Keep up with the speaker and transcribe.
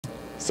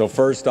So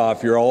first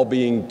off, you're all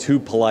being too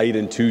polite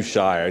and too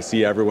shy. I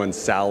see everyone's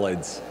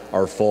salads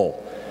are full.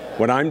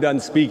 When I'm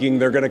done speaking,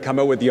 they're going to come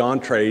out with the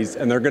entrees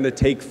and they're going to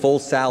take full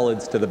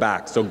salads to the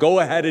back. So go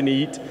ahead and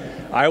eat.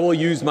 I will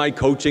use my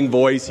coaching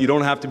voice. You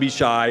don't have to be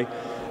shy.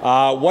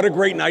 What a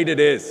great night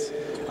it is.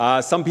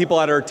 Some people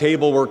at our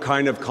table were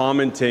kind of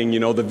commenting, you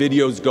know, the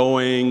video's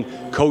going,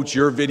 coach,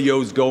 your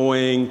video's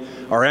going,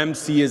 our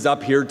MC is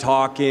up here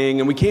talking,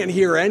 and we can't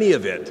hear any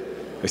of it.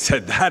 I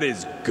said, that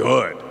is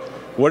good.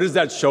 What does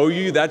that show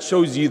you? That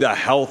shows you the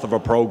health of a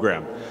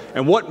program.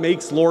 And what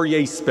makes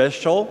Laurier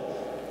special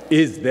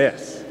is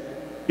this.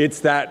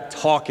 It's that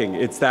talking,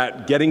 it's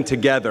that getting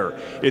together,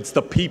 it's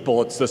the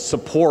people, it's the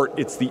support,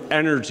 it's the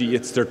energy,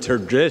 it's the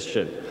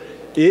tradition.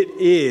 It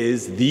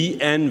is the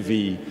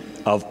envy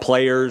of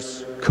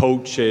players,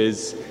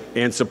 coaches,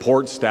 and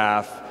support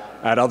staff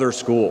at other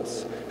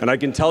schools. And I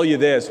can tell you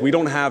this, we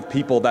don't have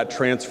people that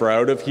transfer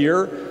out of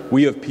here,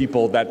 we have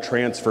people that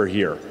transfer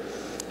here.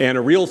 And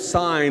a real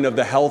sign of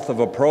the health of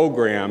a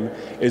program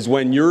is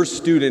when your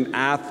student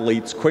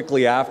athletes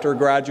quickly after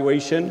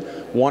graduation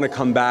want to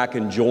come back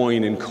and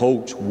join and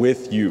coach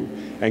with you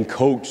and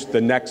coach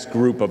the next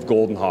group of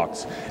Golden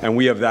Hawks. And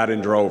we have that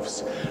in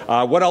droves.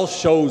 What else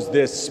shows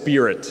this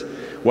spirit?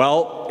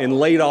 Well, in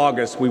late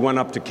August, we went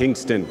up to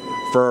Kingston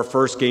for our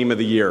first game of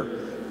the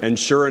year. And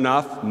sure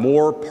enough,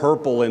 more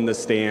purple in the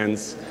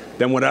stands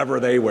than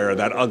whatever they wear,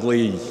 that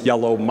ugly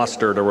yellow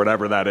mustard or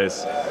whatever that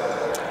is.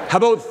 How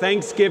about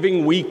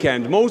Thanksgiving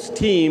weekend? Most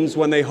teams,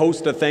 when they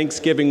host a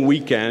Thanksgiving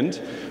weekend,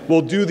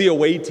 will do the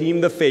away team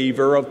the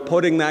favor of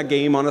putting that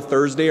game on a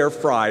Thursday or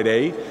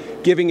Friday,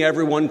 giving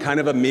everyone kind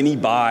of a mini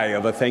bye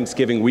of a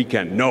Thanksgiving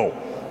weekend. No,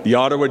 the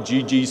Ottawa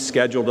GGs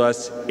scheduled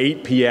us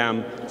 8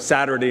 p.m.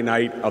 Saturday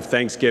night of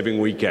Thanksgiving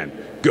weekend.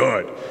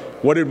 Good.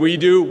 What did we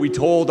do? We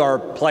told our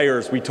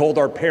players, we told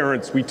our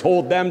parents, we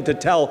told them to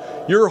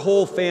tell your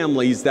whole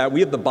families that we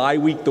have the bye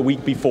week the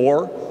week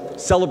before.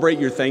 Celebrate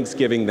your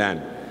Thanksgiving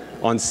then.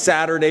 On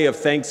Saturday of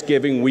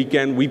Thanksgiving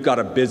weekend, we've got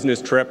a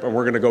business trip and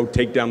we're going to go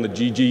take down the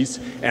GGs.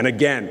 And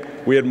again,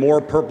 we had more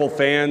Purple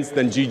fans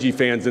than GG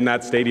fans in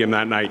that stadium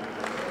that night.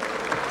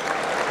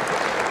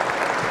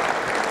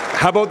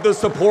 How about the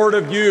support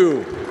of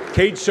you?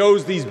 Kate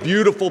shows these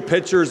beautiful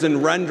pictures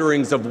and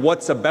renderings of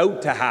what's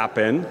about to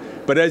happen.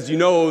 But as you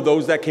know,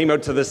 those that came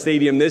out to the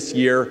stadium this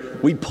year,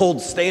 we pulled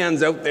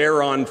stands out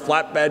there on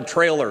flatbed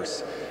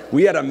trailers.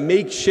 We had a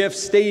makeshift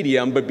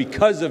stadium, but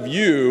because of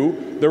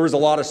you, there was a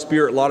lot of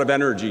spirit, a lot of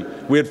energy.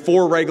 We had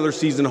 4 regular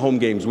season home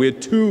games. We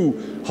had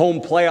 2 home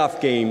playoff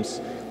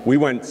games. We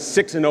went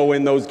 6-0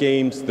 in those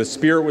games. The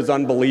spirit was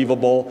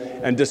unbelievable.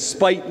 And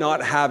despite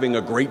not having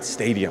a great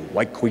stadium,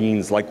 like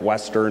Queens, like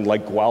Western,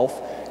 like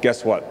Guelph,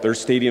 guess what? Their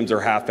stadiums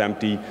are half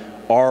empty.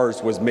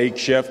 Ours was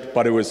makeshift,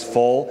 but it was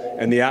full.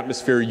 And the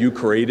atmosphere you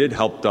created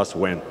helped us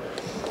win.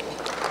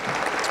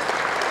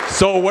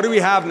 So what do we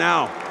have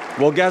now?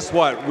 Well, guess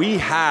what? We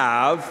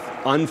have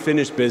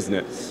unfinished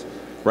business,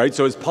 right?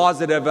 So as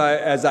positive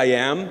as I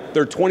am,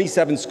 there are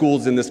 27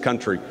 schools in this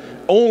country.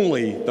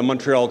 Only the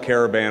Montreal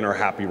Caravan are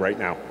happy right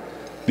now.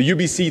 The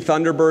UBC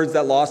Thunderbirds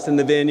that lost in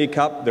the Vanier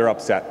Cup, they're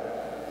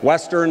upset.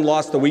 Western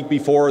lost the week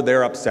before,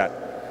 they're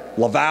upset.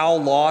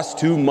 Laval lost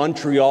to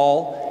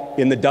Montreal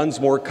in the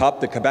Dunsmore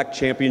Cup, the Quebec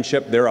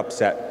Championship, they're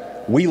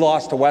upset. We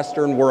lost to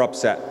Western, we're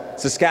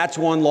upset.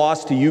 Saskatchewan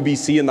lost to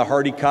UBC in the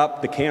Hardy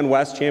Cup, the Can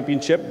West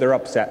Championship, they're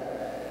upset.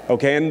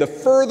 Okay, and the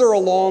further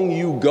along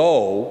you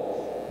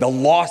go, the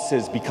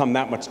losses become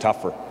that much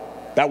tougher.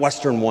 That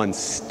Western one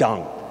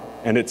stung,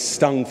 and it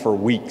stung for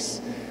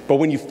weeks. But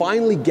when you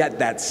finally get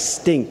that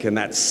stink and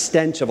that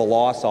stench of a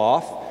loss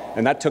off,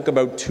 and that took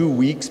about 2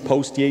 weeks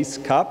post-Yates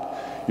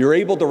Cup, you're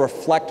able to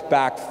reflect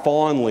back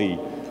fondly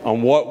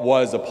on what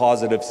was a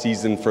positive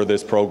season for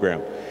this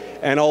program.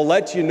 And I'll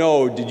let you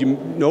know, did you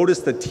notice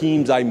the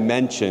teams I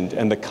mentioned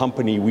and the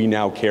company we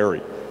now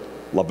carry?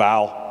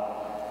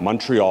 Laval,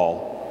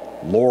 Montreal,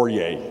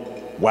 Laurier,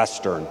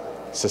 Western,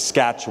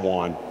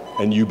 Saskatchewan,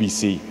 and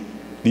UBC.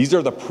 These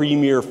are the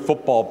premier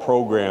football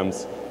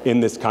programs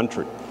in this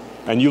country.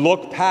 And you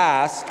look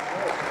past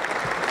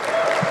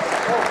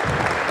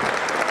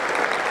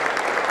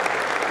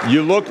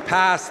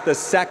the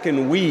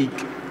second week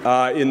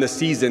in the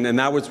season, and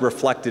that was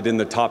reflected in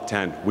the top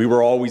 10. We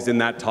were always in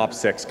that top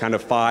 6, kind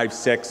of 5,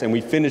 6, and we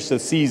finished the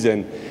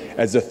season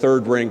as the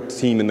 3rd-ranked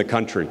team in the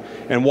country.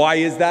 And why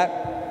is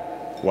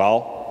that?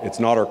 Well, it's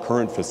not our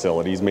current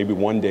facilities. Maybe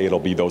one day it'll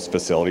be those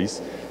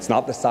facilities. It's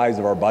not the size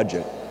of our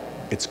budget.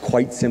 It's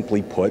quite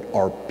simply put,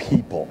 our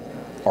people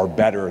are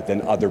better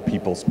than other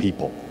people's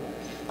people,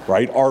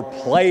 right? Our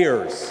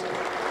players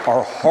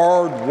are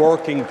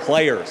hard-working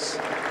players.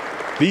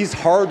 These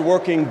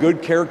hard-working,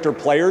 good character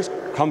players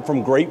come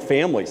from great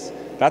families.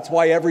 That's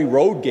why every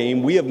road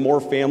game, we have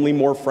more family,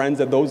 more friends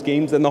at those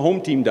games than the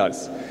home team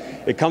does.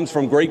 It comes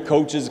from great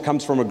coaches, it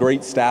comes from a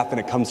great staff,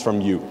 and it comes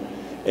from you.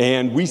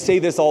 And we say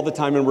this all the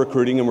time in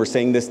recruiting, and we're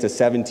saying this to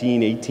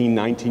 17, 18,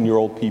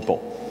 19-year-old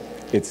people.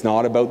 It's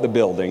not about the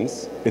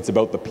buildings, it's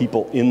about the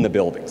people in the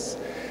buildings.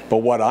 But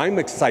what I'm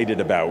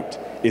excited about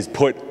is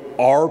put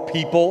our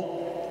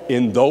people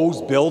in those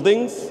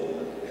buildings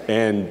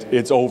and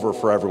it's over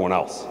for everyone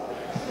else.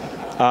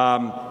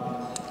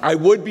 I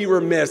would be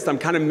remiss, I'm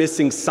kind of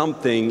missing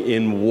something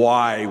in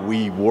why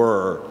we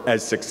were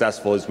as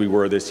successful as we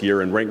were this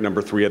year and ranked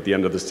number 3 at the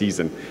end of the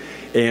season.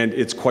 And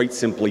it's quite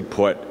simply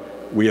put,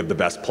 we have the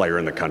best player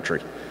in the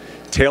country.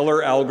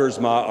 Taylor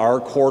Elgersma, our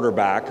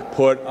quarterback,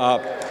 put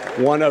up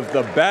one of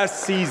the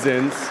best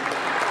seasons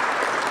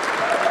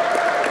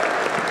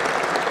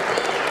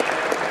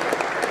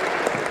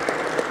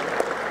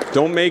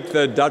Don't make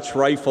the Dutch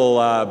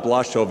rifle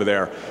blush over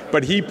there.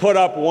 But he put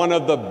up one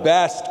of the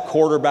best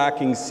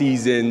quarterbacking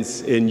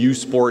seasons in U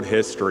Sport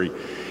history.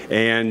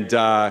 And,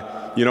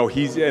 you know,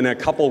 he's in a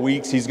couple of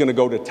weeks, he's going to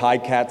go to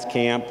Ticats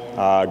camp,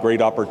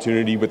 great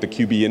opportunity with the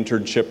QB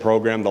internship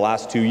program. The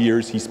last 2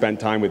 years, he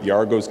spent time with the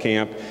Argos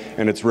camp,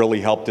 and it's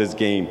really helped his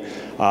game.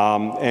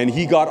 And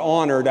he got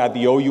honored at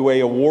the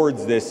OUA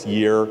Awards this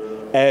year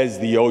as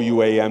the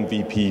OUA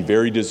MVP,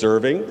 very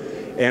deserving.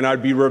 And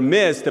I'd be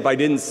remiss if I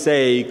didn't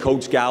say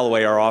Coach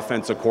Galloway, our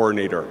offensive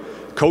coordinator.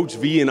 Coach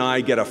V and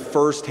I get a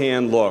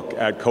first-hand look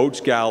at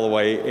Coach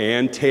Galloway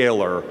and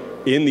Taylor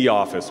in the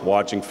office,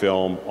 watching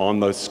film on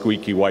the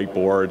squeaky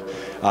whiteboard,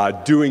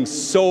 doing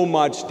so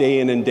much day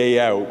in and day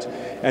out.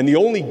 And the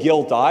only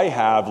guilt I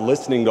have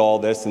listening to all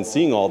this and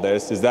seeing all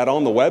this is that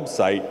on the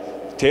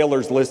website,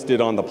 Taylor's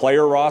listed on the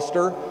player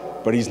roster,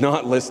 but he's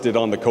not listed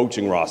on the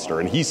coaching roster.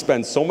 And he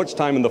spends so much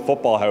time in the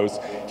football house,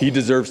 he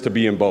deserves to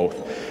be in both.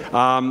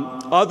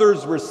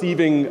 Others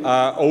receiving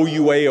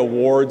OUA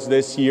awards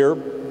this year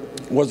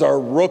was our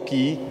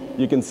rookie,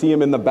 you can see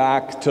him in the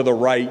back to the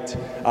right,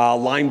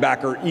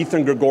 linebacker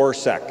Ethan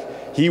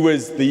Gregorsek. He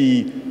was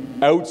the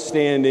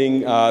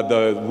outstanding,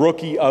 the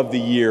rookie of the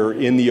year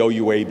in the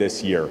OUA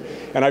this year.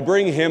 And I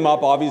bring him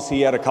up, obviously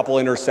he had a couple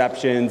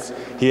interceptions,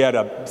 he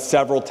had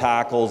several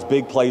tackles,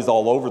 big plays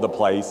all over the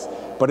place,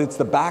 but it's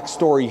the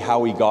backstory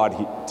how he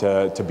got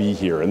to be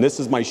here. And this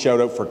is my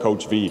shout out for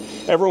Coach V.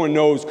 Everyone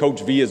knows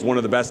Coach V is one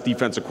of the best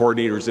defensive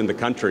coordinators in the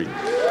country.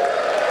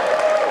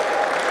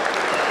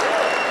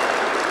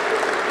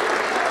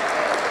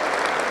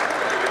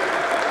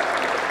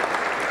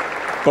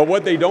 But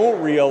what they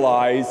don't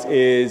realize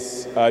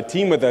is a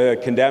team with a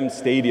condemned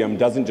stadium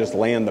doesn't just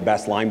land the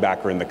best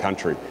linebacker in the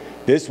country.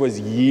 This was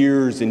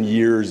years and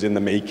years in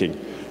the making,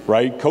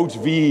 right? Coach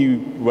V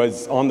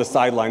was on the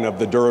sideline of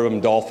the Durham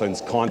Dolphins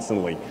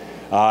constantly.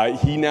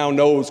 He now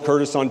knows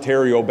Curtis,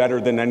 Ontario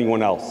better than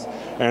anyone else.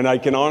 And I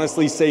can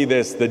honestly say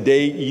this, the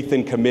day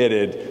Ethan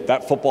committed,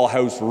 that football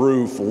house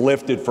roof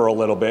lifted for a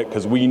little bit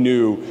because we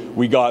knew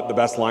we got the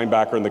best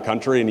linebacker in the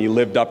country, and he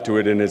lived up to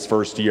it in his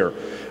first year.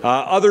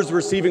 Others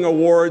receiving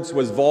awards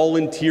was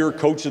Volunteer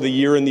Coach of the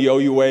Year in the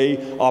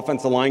OUA,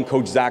 offensive line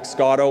coach Zach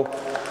Scotto.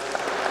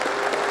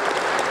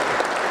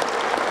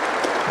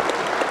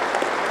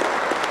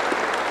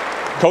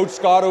 Coach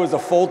Scotto is a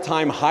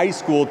full-time high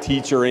school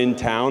teacher in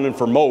town, and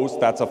for most,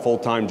 that's a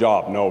full-time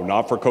job. No,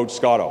 not for Coach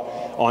Scotto.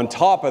 On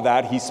top of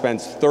that, he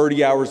spends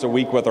 30 hours a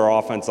week with our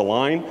offensive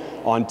line.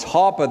 On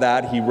top of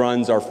that, he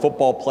runs our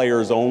football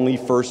players only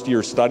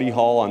first-year study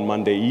hall on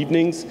Monday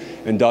evenings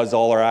and does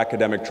all our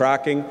academic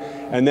tracking.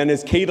 And then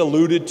as Kate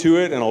alluded to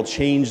it, and I'll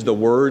change the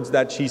words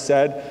that she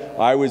said,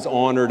 I was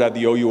honored at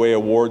the OUA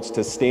Awards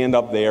to stand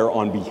up there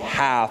on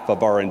behalf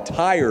of our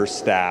entire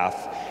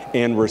staff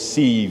and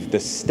receive the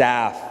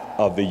Staff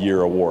of the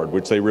Year award,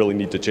 which they really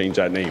need to change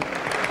that name.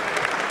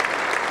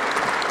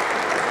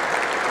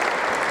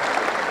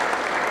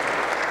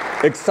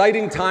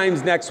 Exciting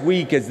times next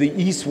week as the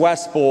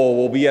East-West Bowl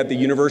will be at the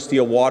University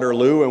of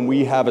Waterloo, and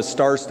we have a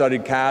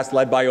star-studded cast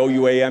led by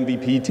OUA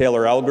MVP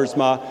Taylor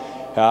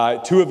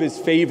Elgersma. Two of his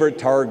favorite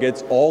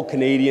targets, all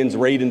Canadians,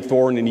 Raiden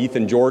Thorne and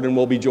Ethan Jordan,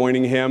 will be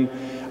joining him.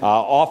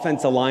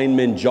 Offensive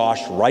lineman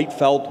Josh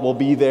Reitfeld will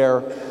be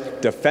there.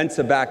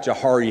 Defensive back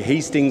Jahari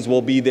Hastings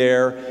will be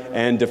there,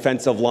 and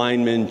defensive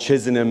lineman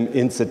Chisenham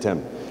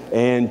Insitim.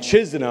 And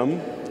Chisenham,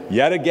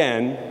 yet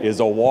again, is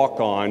a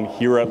walk-on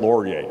here at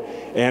Laurier.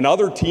 And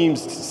other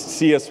teams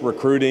see us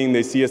recruiting,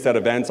 they see us at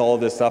events, all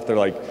of this stuff, they're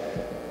like,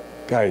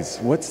 guys,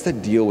 what's the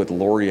deal with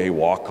Laurier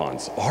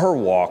walk-ons? Our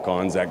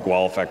walk-ons at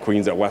Guelph, at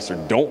Queens, at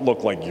Western don't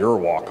look like your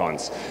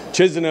walk-ons.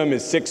 Chisenham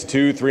is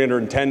 6'2",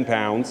 310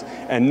 pounds,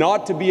 and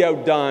not to be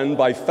outdone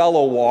by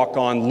fellow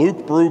walk-on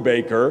Luke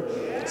Brubaker,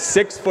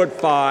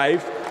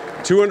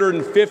 6'5",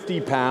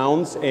 250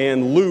 pounds,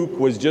 and Luke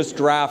was just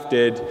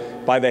drafted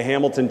by the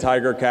Hamilton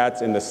Tiger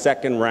Cats in the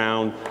second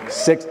round,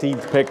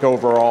 16th pick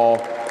overall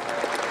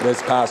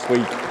this past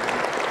week.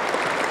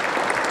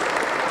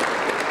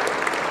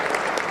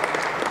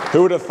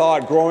 Who would have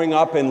thought, growing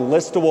up in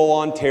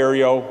Listowel,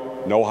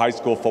 Ontario, no high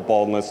school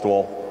football in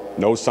Listowel,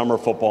 no summer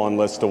football in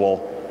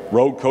Listowel,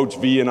 wrote Coach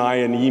V and I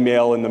an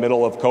email in the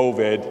middle of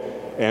COVID,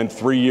 and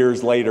 3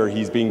 years later,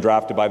 he's being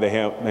drafted by the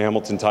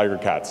Hamilton Tiger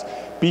Cats.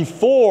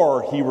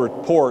 Before he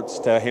reports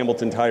to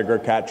Hamilton Tiger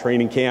Cat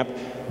training camp,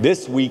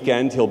 this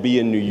weekend he'll be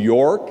in New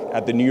York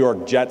at the New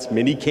York Jets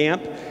mini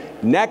camp.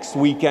 Next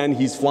weekend,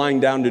 he's flying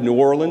down to New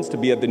Orleans to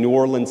be at the New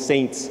Orleans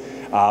Saints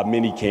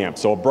mini camp.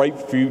 So a bright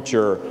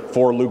future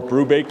for Luke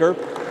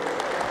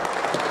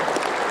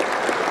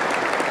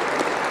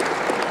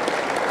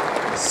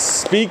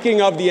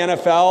Speaking of the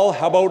NFL,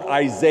 how about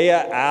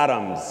Isaiah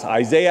Adams?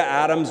 Isaiah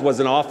Adams was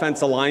an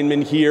offensive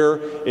lineman here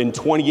in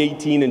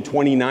 2018 and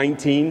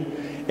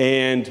 2019.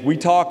 And we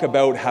talk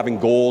about having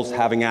goals,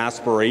 having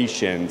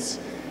aspirations.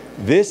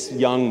 This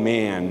young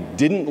man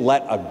didn't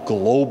let a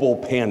global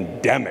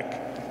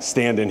pandemic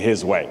stand in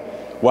his way.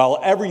 While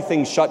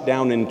everything shut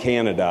down in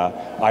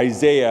Canada,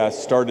 Isaiah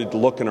started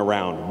looking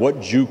around. What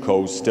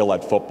JUCO's still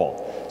at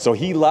football? So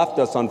he left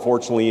us,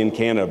 unfortunately, in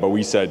Canada, but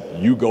we said,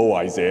 you go,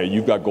 Isaiah.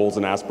 You've got goals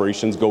and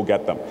aspirations. Go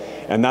get them.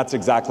 And that's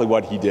exactly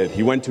what he did.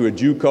 He went to a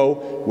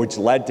JUCO, which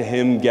led to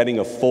him getting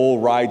a full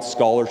ride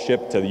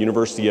scholarship to the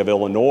University of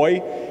Illinois.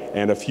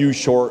 And a few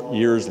short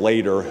years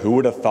later, who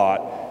would have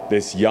thought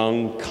this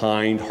young,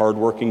 kind,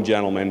 hardworking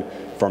gentleman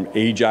from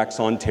Ajax,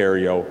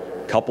 Ontario,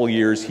 couple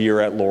years here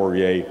at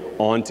Laurier,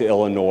 on to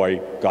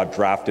Illinois, got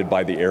drafted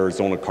by the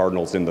Arizona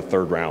Cardinals in the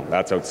 3rd round.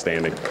 That's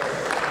outstanding.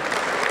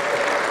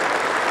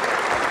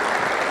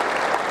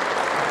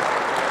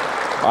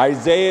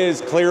 Isaiah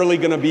is clearly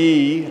going to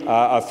be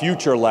a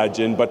future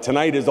legend, but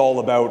tonight is all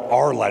about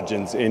our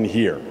legends in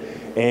here.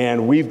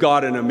 And we've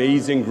got an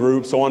amazing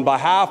group. So on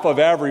behalf of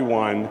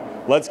everyone,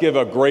 let's give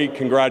a great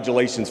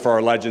congratulations for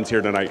our legends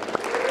here tonight.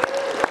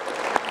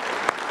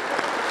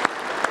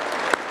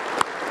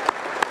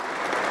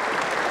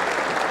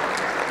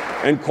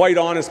 And quite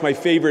honest, my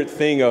favorite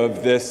thing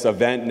of this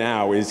event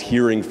now is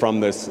hearing from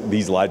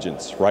these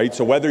legends, right?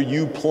 So whether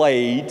you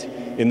played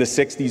in the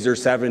 60s or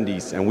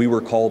 70s and we were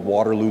called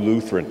Waterloo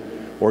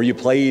Lutheran, or you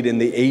played in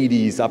the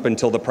 80s up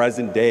until the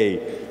present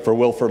day for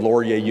Wilfrid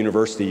Laurier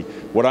University,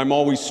 what I'm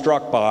always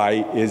struck by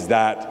is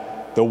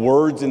that the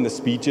words in the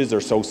speeches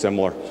are so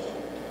similar.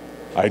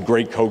 I had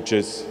great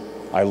coaches.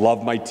 I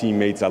love my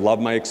teammates. I love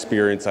my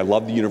experience. I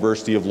love the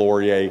University of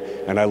Laurier,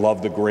 and I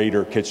love the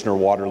greater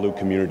Kitchener-Waterloo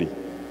community.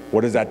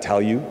 What does that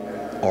tell you?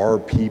 Our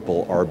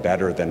people are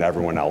better than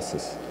everyone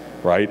else's,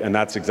 right? And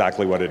that's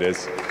exactly what it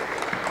is.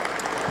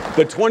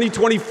 The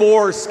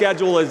 2024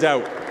 schedule is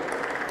out.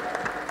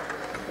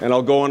 And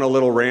I'll go on a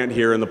little rant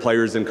here, and the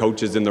players and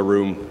coaches in the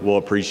room will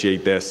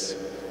appreciate this.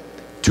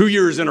 2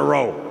 years in a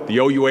row, the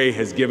OUA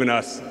has given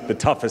us the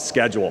toughest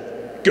schedule.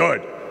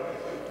 Good.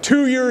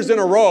 2 years in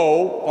a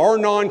row, our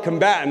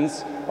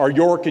non-combatants are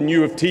York and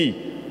U of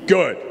T.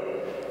 Good.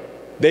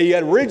 They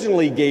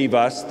originally gave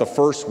us the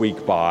first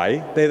week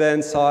bye. They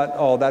then thought,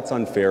 oh, that's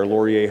unfair.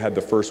 Laurier had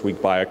the first week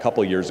bye a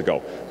couple years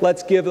ago.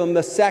 Let's give them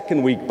the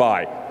second week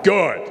bye.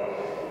 Good.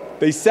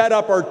 They set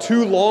up our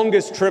 2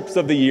 longest trips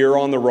of the year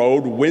on the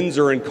road.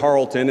 Windsor and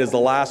Carleton is the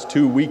last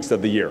 2 weeks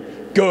of the year.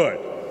 Good.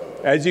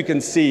 As you can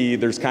see,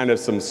 there's kind of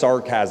some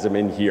sarcasm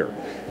in here.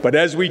 But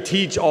as we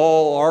teach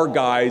all our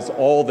guys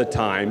all the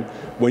time,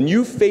 when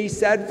you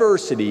face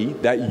adversity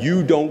that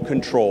you don't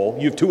control,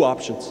 you have 2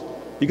 options.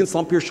 You can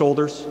slump your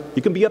shoulders,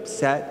 you can be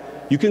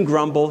upset, you can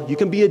grumble, you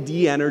can be a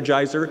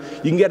de-energizer,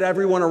 you can get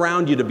everyone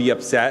around you to be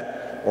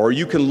upset, or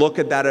you can look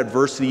at that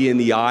adversity in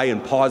the eye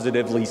and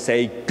positively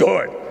say,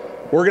 good,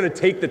 we're going to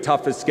take the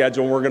toughest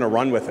schedule and we're going to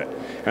run with it.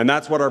 And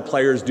that's what our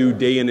players do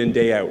day in and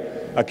day out.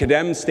 A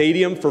Cadem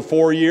Stadium for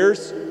 4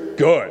 years,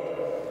 good.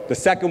 The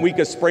second week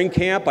of spring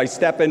camp, I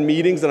step in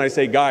meetings and I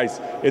say,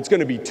 guys, it's going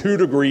to be 2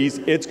 degrees,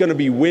 it's going to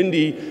be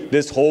windy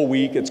this whole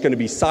week, it's going to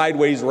be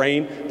sideways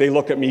rain. They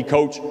look at me,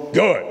 coach,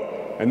 good.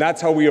 And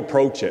that's how we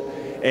approach it.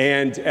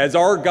 And as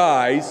our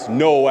guys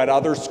know at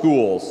other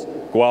schools,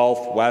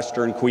 Guelph,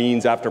 Western,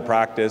 Queens, after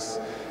practice,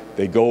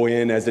 they go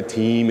in as a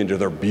team into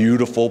their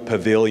beautiful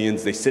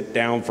pavilions. They sit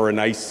down for a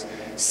nice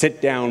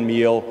sit-down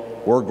meal.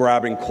 We're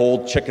grabbing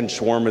cold chicken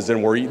shawarmas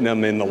and we're eating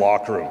them in the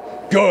locker room.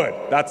 Good.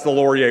 That's the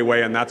Laurier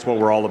way, and that's what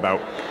we're all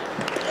about.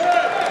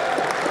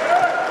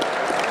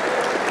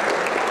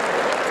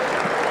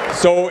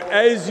 So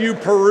as you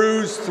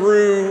peruse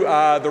through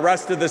the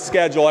rest of the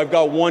schedule, I've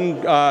got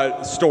one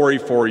story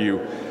for you.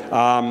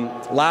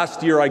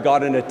 Last year I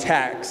got in a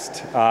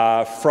text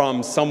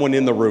from someone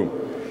in the room.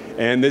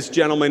 And this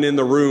gentleman in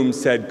the room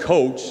said,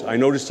 Coach, I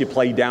noticed you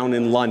play down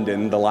in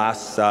London the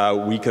last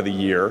week of the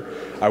year.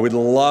 I would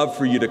love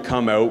for you to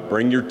come out,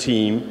 bring your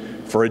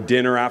team for a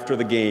dinner after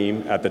the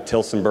game at the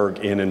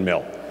Tillsonburg Inn and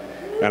Mill.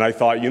 And I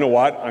thought, you know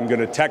what, I'm going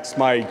to text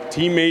my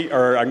teammate,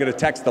 or I'm going to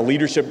text the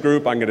leadership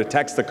group, I'm going to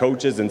text the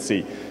coaches and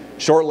see.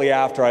 Shortly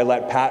after, I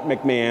let Pat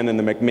McMahon and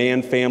the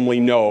McMahon family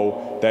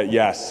know that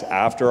yes,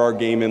 after our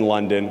game in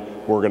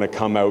London, we're going to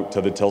come out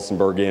to the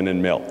Tillsonburg Inn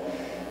and Mill.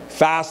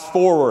 Fast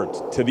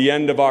forward to the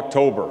end of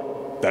October,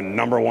 the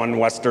 #1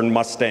 Western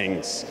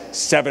Mustangs,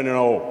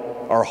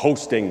 7-0, are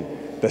hosting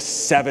the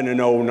 7-0,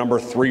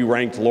 #3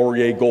 ranked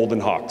Laurier Golden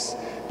Hawks.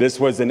 This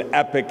was an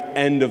epic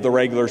end of the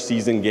regular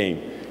season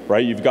game.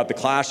 Right, you've got the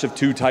clash of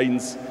 2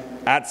 Titans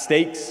at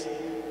stakes,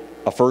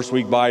 a first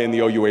week bye in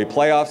the OUA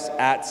playoffs,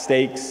 at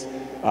stakes,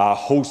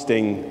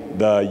 hosting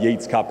the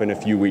Yates Cup in a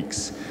few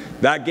weeks.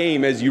 That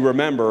game, as you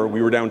remember,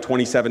 we were down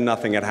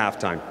 27-0 at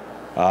halftime.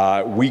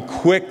 We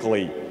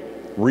quickly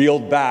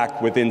reeled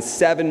back within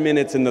 7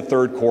 minutes in the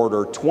 3rd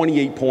quarter,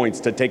 28 points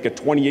to take a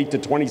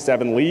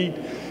 28-27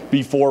 lead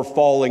before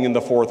falling in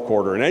the 4th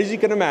quarter. And as you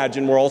can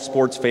imagine, we're all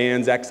sports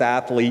fans,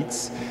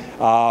 ex-athletes.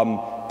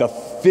 the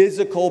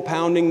physical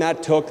pounding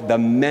that took, the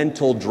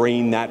mental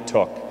drain that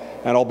took.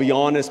 And I'll be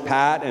honest,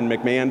 Pat and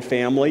McMahon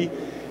family,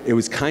 it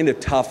was kind of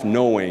tough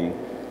knowing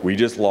we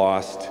just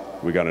lost.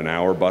 We got an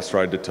hour bus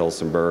ride to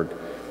Tillsonburg.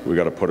 We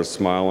got to put a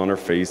smile on our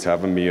face,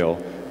 have a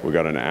meal. We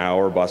got an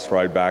hour bus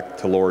ride back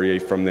to Laurier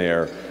from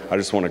there. I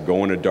just want to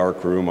go in a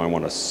dark room. I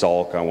want to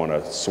sulk. I want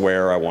to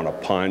swear. I want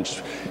to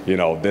punch. You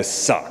know, this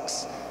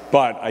sucks.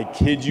 But I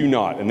kid you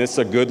not, and this is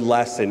a good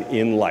lesson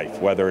in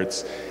life, whether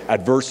it's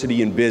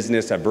adversity in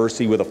business,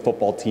 adversity with a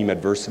football team,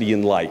 adversity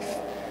in life,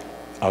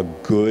 a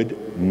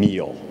good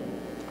meal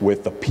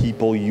with the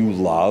people you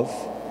love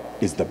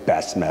is the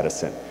best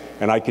medicine.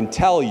 And I can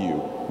tell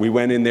you, we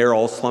went in there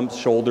all slumped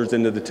shoulders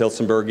into the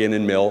Tillsonburg Inn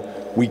and Mill.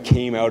 We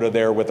came out of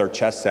there with our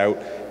chests out.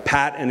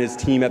 Pat and his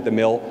team at the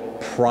Mill,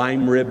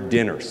 prime rib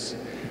dinners.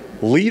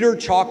 Liter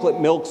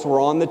chocolate milks were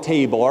on the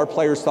table. Our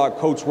players thought,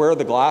 Coach, where are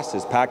the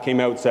glasses? Pat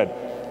came out and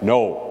said,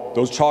 no,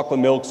 those chocolate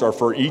milks are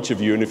for each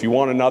of you, and if you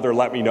want another,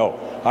 let me know.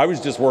 I was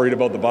just worried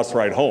about the bus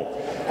ride home.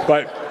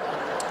 But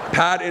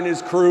Pat and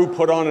his crew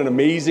put on an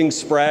amazing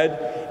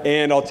spread,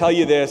 and I'll tell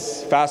you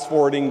this, fast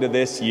forwarding to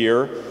this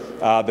year,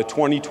 the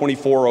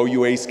 2024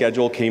 OUA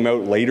schedule came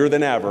out later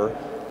than ever.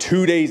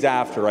 2 days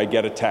after, I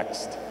get a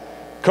text.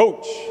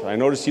 Coach, I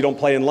noticed you don't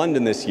play in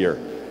London this year,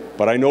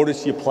 but I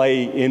noticed you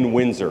play in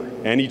Windsor.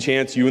 Any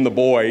chance you and the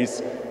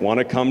boys want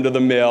to come to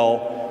the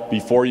Mill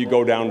before you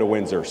go down to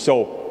Windsor?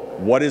 So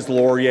what is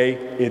Laurier?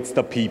 It's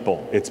the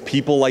people. It's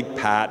people like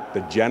Pat,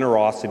 the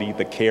generosity,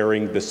 the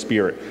caring, the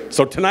spirit.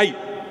 So tonight,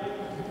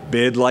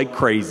 bid like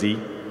crazy,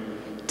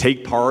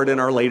 take part in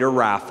our later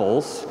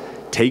raffles,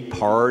 take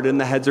part in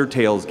the heads or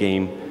tails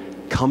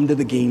game, come to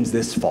the games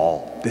this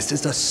fall. This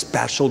is a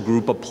special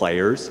group of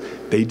players.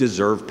 They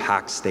deserve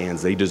packed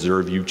stands. They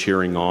deserve you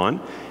cheering on.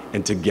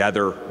 And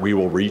together we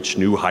will reach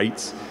new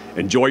heights.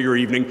 Enjoy your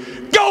evening.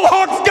 Go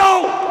Hawks,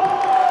 go!